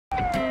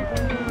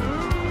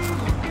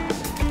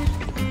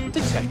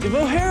Detective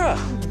O'Hara!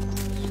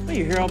 Oh,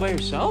 you're here all by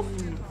yourself?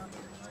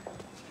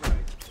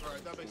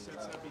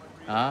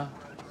 Huh?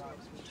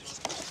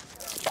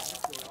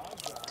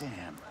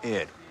 Damn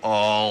it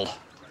all.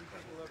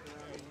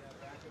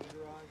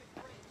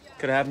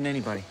 Could have happened to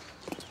anybody.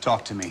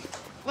 Talk to me.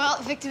 Well,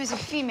 the victim is a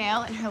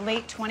female in her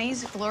late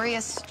 20s,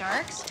 Gloria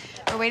Starks.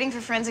 We're waiting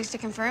for forensics to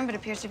confirm, but it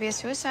appears to be a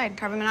suicide.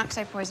 Carbon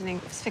monoxide poisoning,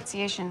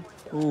 asphyxiation.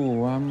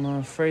 Ooh, I'm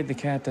afraid the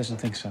cat doesn't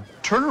think so.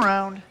 Turn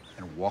around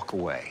and walk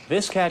away.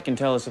 This cat can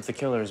tell us if the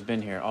killer has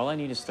been here. All I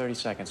need is 30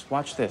 seconds.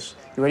 Watch this.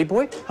 You ready,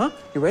 boy? Huh?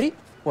 You ready?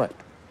 What?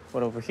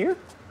 What, over here?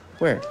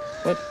 Where?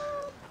 What?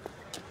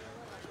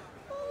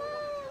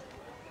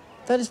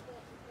 That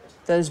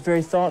is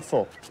very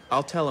thoughtful.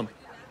 I'll tell him.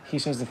 He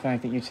says the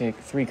fact that you take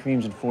 3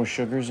 creams and 4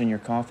 sugars in your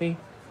coffee,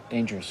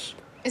 dangerous.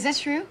 Is that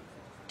true?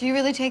 Do you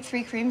really take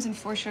 3 creams and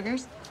 4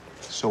 sugars?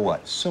 So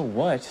what? So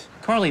what?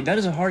 Carly, that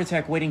is a heart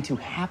attack waiting to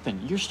happen.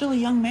 You're still a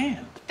young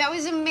man. That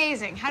was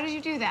amazing. How did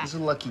you do that? It's a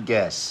lucky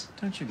guess.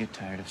 Don't you get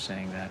tired of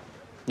saying that?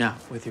 Now,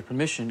 with your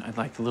permission, I'd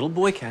like the little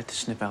boy cat to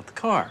sniff out the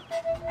car.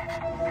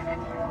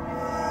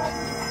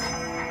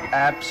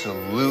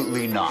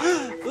 Absolutely not.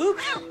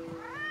 Oops.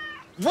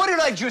 What did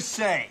I just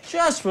say?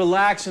 Just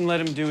relax and let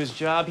him do his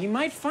job. He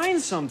might find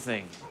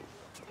something.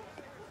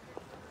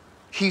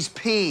 He's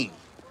peeing.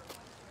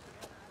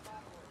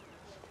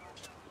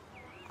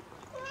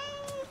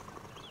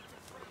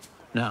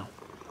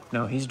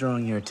 No, he's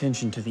drawing your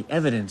attention to the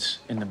evidence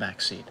in the back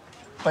seat.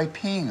 By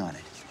peeing on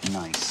it.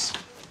 Nice.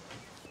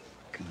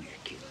 Come here,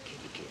 kitty,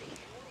 kitty,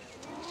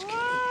 kitty.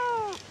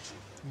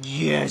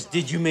 Yes,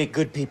 did you make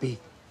good pee-pee?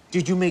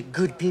 Did you make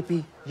good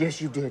pee-pee?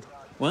 Yes, you did.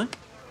 What?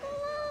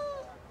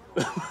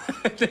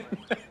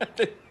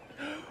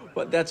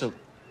 Well, that's a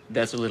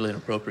little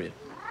inappropriate.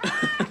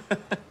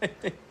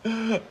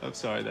 I'm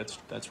sorry,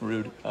 that's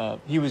rude.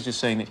 He was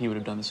just saying that he would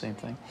have done the same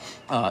thing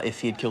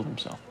if he had killed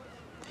himself.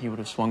 He would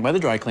have swung by the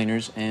dry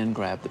cleaners and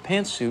grabbed the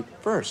pantsuit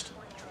first.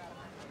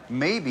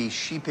 Maybe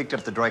she picked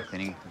up the dry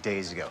cleaning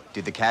days ago.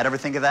 Did the cat ever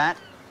think of that?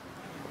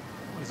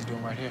 What is he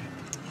doing right here?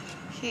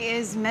 He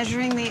is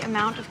measuring the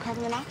amount of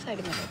carbon monoxide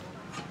emitted.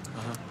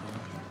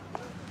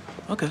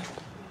 Okay.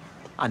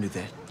 I knew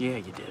that. Yeah,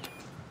 you did.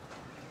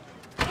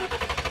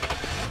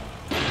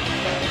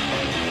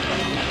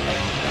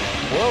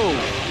 Whoa!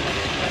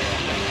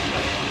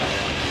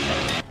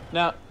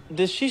 Now,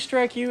 does she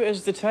strike you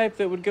as the type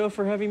that would go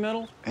for heavy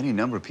metal? Any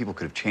number of people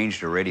could have changed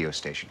her radio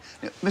station.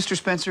 Now, Mr.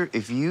 Spencer,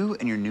 if you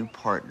and your new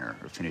partner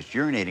are finished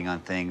urinating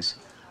on things,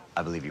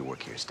 I believe your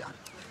work here is done.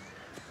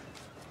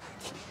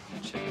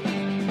 Check it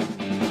out.